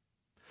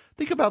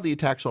 Think about the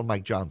attacks on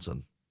Mike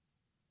Johnson.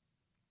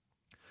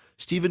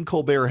 Stephen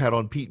Colbert had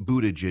on Pete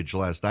Buttigieg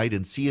last night,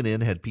 and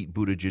CNN had Pete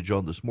Buttigieg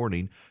on this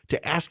morning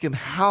to ask him,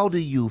 how do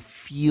you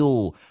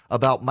feel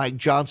about Mike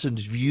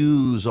Johnson's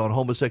views on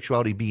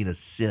homosexuality being a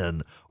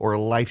sin or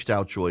a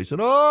lifestyle choice? And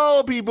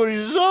Pete Buttigieg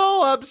is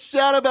so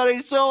upset about it.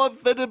 He's so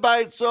offended by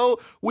it. So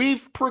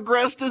we've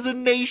progressed as a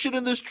nation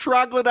in this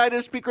troglodyte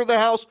as Speaker of the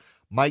House.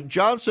 Mike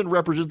Johnson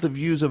represents the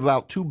views of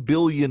about 2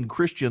 billion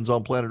Christians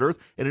on planet Earth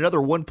and another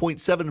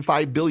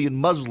 1.75 billion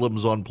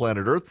Muslims on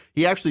planet Earth.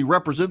 He actually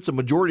represents a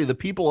majority of the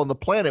people on the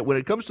planet when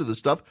it comes to this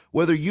stuff,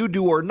 whether you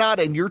do or not,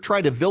 and you're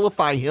trying to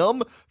vilify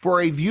him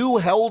for a view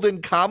held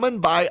in common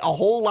by a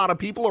whole lot of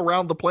people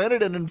around the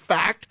planet, and in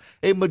fact,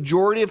 a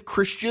majority of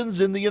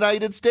Christians in the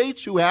United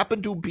States who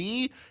happen to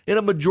be in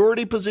a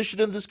majority position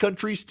in this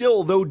country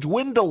still. Though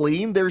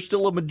dwindling, they're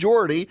still a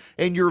majority,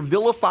 and you're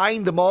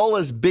vilifying them all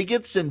as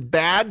bigots and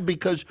bad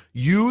because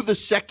you, the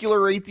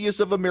secular atheists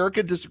of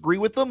America, disagree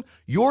with them.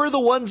 You're the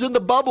ones in the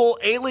bubble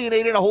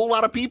alienating a whole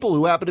lot of people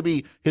who happen to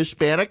be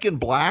Hispanic and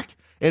black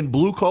and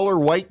blue-collar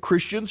white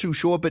Christians who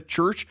show up at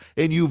church,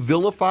 and you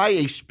vilify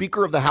a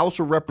Speaker of the House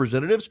of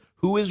Representatives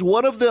who is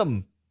one of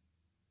them.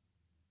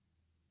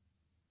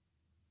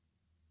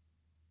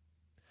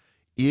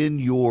 In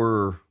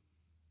your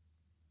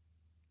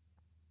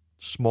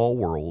small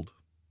world,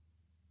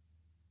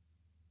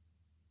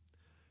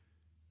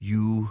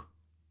 you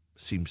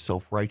seem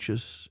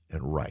self-righteous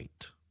and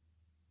right.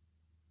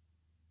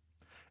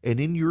 And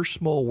in your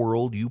small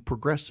world, you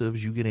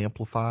progressives, you get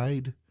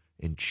amplified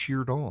and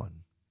cheered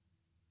on.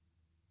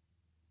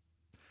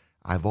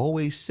 I've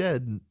always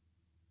said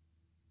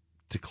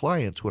to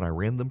clients when I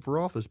ran them for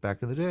office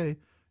back in the day,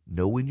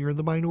 know when you're in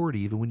the minority,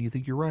 even when you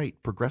think you're right.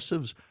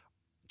 Progressives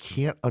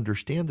can't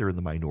understand they're in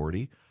the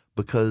minority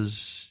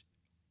because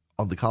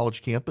on the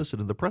college campus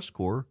and in the press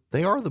corps,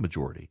 they are the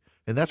majority,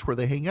 and that's where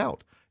they hang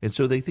out. And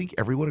so they think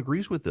everyone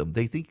agrees with them.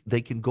 They think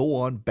they can go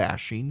on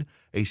bashing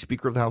a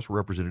Speaker of the House of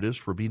Representatives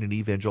for being an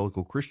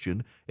evangelical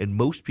Christian, and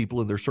most people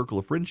in their circle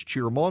of friends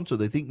cheer him on, so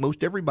they think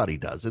most everybody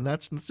does, and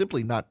that's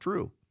simply not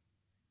true.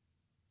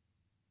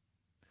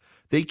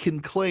 They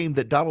can claim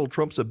that Donald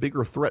Trump's a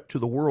bigger threat to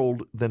the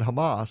world than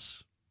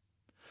Hamas,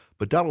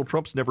 but Donald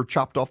Trump's never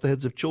chopped off the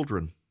heads of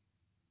children.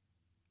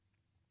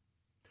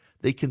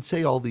 They can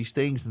say all these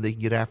things and they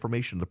can get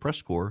affirmation in the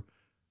press corps,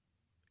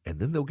 and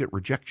then they'll get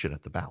rejection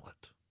at the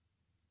ballot.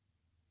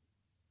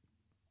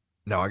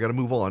 Now, I got to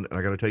move on, and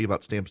I got to tell you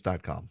about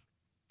Stamps.com.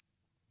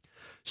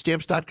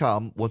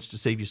 Stamps.com wants to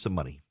save you some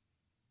money.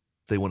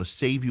 They want to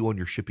save you on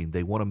your shipping.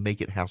 They want to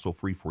make it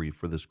hassle-free for you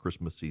for this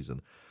Christmas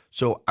season.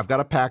 So I've got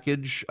a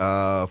package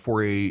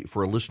for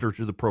a listener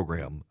to the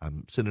program.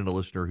 I'm sending a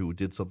listener who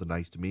did something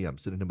nice to me. I'm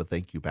sending him a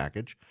thank you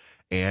package,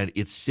 and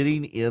it's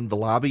sitting in the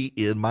lobby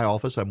in my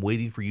office. I'm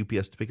waiting for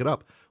UPS to pick it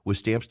up. With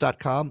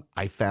Stamps.com,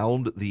 I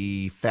found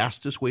the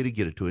fastest way to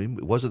get it to him.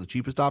 It wasn't the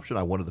cheapest option.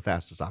 I wanted the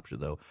fastest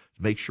option, though,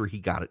 to make sure he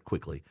got it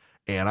quickly.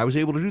 And I was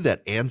able to do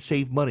that and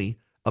save money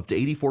up to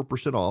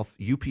 84% off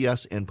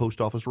UPS and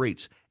post office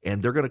rates.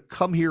 And they're going to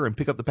come here and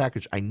pick up the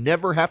package. I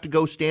never have to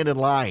go stand in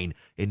line,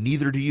 and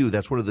neither do you.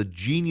 That's one of the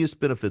genius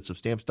benefits of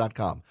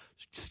Stamps.com.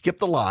 Skip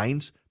the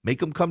lines,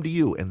 make them come to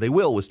you, and they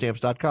will with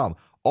Stamps.com.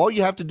 All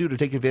you have to do to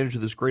take advantage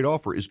of this great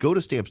offer is go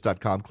to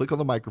Stamps.com, click on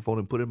the microphone,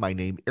 and put in my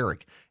name,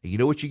 Eric. And you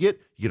know what you get?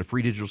 You get a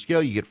free digital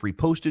scale, you get free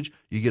postage,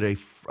 you get a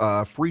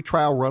free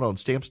trial run on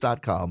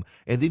Stamps.com,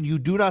 and then you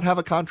do not have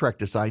a contract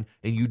to sign,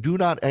 and you do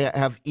not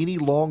have any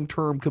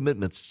long-term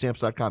commitments to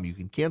Stamps.com. You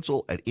can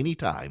cancel at any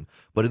time.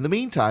 But in the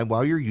meantime,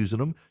 while you're using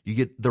them, you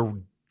get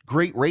the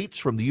great rates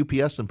from the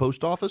UPS and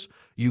post office.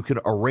 You can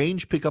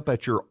arrange pickup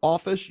at your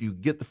office. You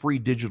get the free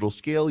digital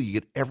scale. You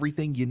get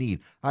everything you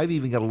need. I've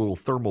even got a little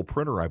thermal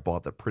printer I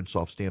bought that prints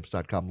off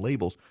Stamps.com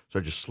labels. So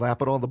I just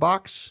slap it on the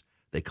box.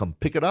 They come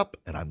pick it up,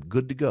 and I'm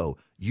good to go.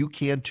 You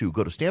can too.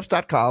 Go to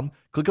Stamps.com,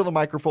 click on the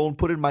microphone,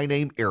 put in my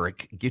name,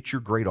 Eric. Get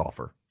your great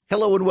offer.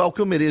 Hello and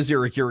welcome. It is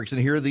Eric Erickson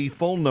here. The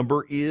phone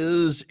number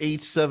is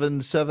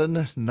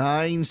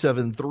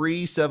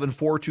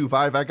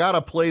 877-973-7425. I got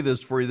to play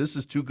this for you. This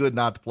is too good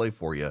not to play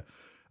for you.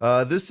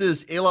 This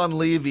is Eylon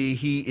Levy.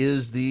 He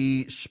is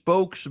the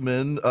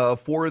spokesman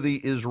for the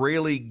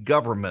Israeli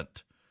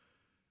government,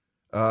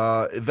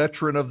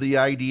 veteran of the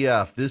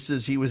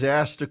IDF. He was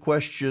asked a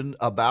question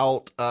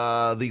about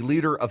the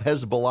leader of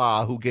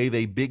Hezbollah who gave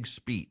a big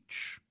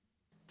speech.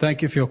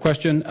 Thank you for your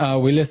question.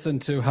 We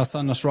listened to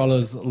Hassan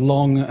Nasrallah's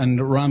long and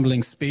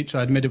rambling speech.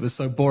 I admit it was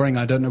so boring.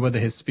 I don't know whether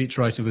his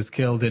speechwriter was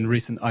killed in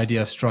recent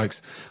IDF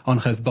strikes on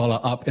Hezbollah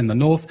up in the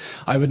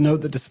north. I would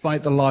note that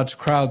despite the large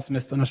crowds,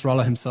 Mr.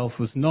 Nasrallah himself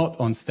was not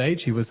on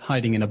stage. He was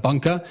hiding in a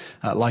bunker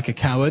like a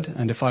coward.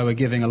 And if I were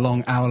giving a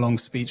long hour-long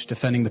speech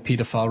defending the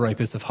pedophile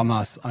rapists of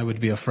Hamas, I would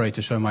be afraid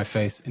to show my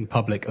face in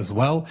public as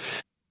well.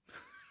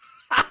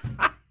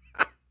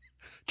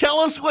 Tell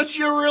us what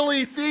you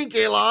really think,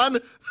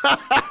 Eylon.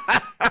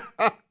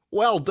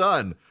 Well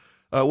done.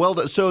 Well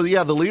done. So,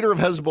 yeah, the leader of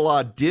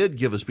Hezbollah did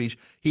give a speech.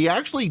 He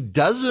actually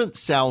doesn't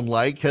sound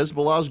like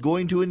Hezbollah is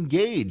going to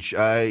engage.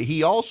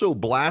 He also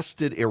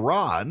blasted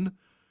Iran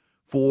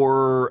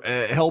for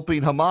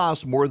helping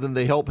Hamas more than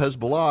they help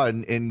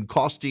Hezbollah and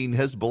costing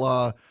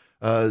Hezbollah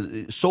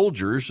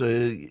soldiers,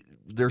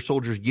 their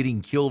soldiers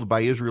getting killed by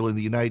Israel in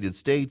the United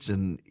States.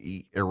 And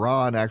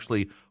Iran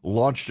actually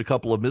launched a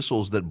couple of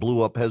missiles that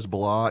blew up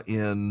Hezbollah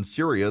in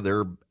Syria.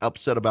 They're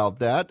upset about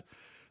that.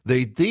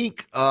 They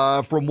think,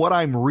 from what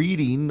I'm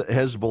reading,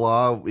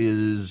 Hezbollah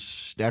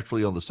is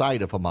naturally on the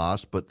side of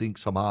Hamas, but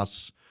thinks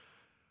Hamas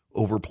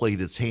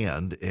overplayed its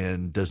hand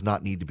and does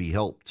not need to be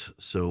helped.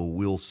 So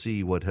we'll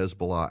see what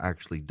Hezbollah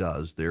actually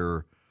does.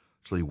 They're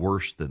actually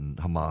worse than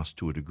Hamas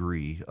to a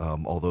degree,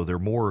 although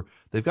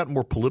they've gotten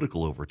more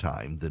political over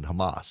time than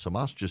Hamas.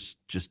 Hamas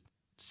just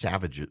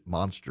savage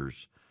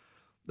monsters.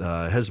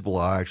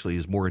 Hezbollah actually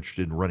is more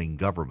interested in running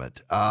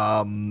government.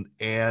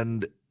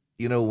 And,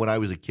 when I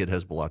was a kid,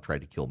 Hezbollah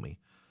tried to kill me.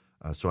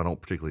 So I don't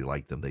particularly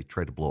like them. They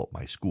tried to blow up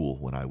my school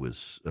when I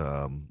was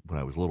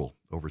little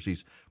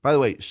overseas. By the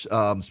way,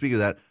 speaking of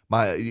that,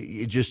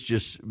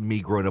 just me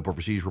growing up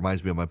overseas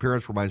reminds me of my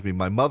parents, reminds me of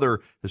my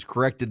mother has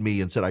corrected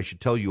me and said I should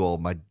tell you all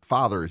my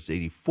father is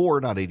 84,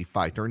 not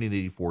 85, turning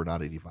 84,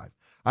 not 85.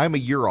 I'm a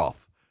year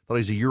off. Thought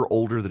he's a year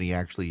older than he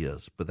actually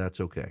is, but that's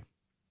okay.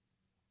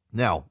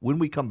 Now, when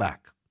we come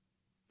back,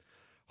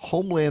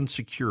 Homeland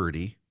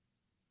Security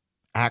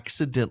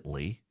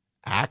accidentally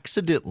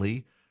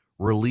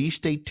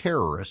released a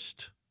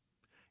terrorist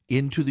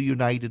into the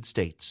United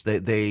States.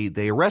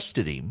 They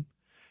arrested him,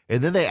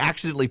 and then they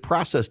accidentally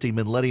processed him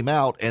and let him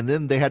out, and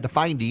then they had to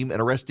find him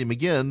and arrest him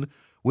again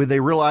when they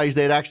realized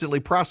they had accidentally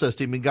processed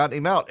him and gotten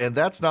him out. And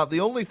that's not the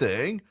only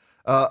thing.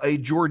 A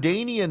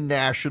Jordanian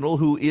national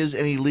who is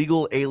an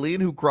illegal alien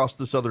who crossed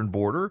the southern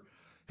border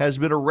has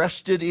been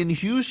arrested in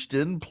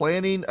Houston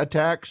planning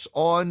attacks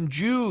on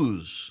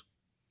Jews.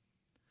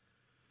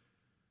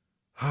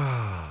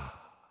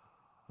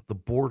 The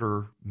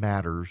border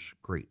matters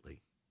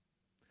greatly.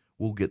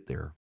 We'll get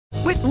there.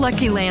 With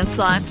Lucky Land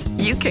Slots,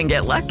 you can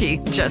get lucky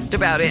just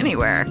about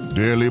anywhere.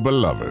 Dearly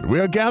beloved, we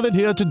are gathered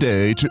here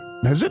today to...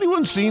 Has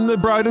anyone seen the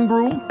bride and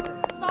groom?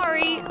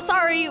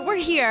 Sorry, we're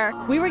here.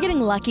 We were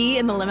getting lucky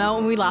in the limo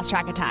and we lost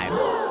track of time.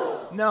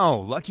 No,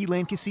 Lucky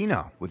Land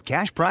Casino, with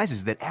cash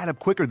prizes that add up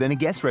quicker than a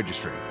guest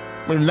registry.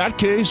 In that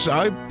case,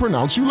 I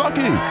pronounce you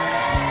lucky.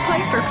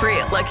 Play for free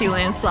at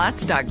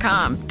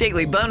LuckyLandSlots.com.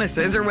 Daily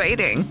bonuses are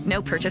waiting.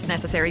 No purchase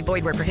necessary.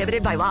 Void where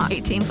prohibited by law.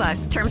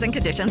 18+. Terms and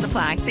conditions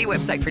apply. See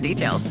website for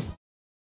details.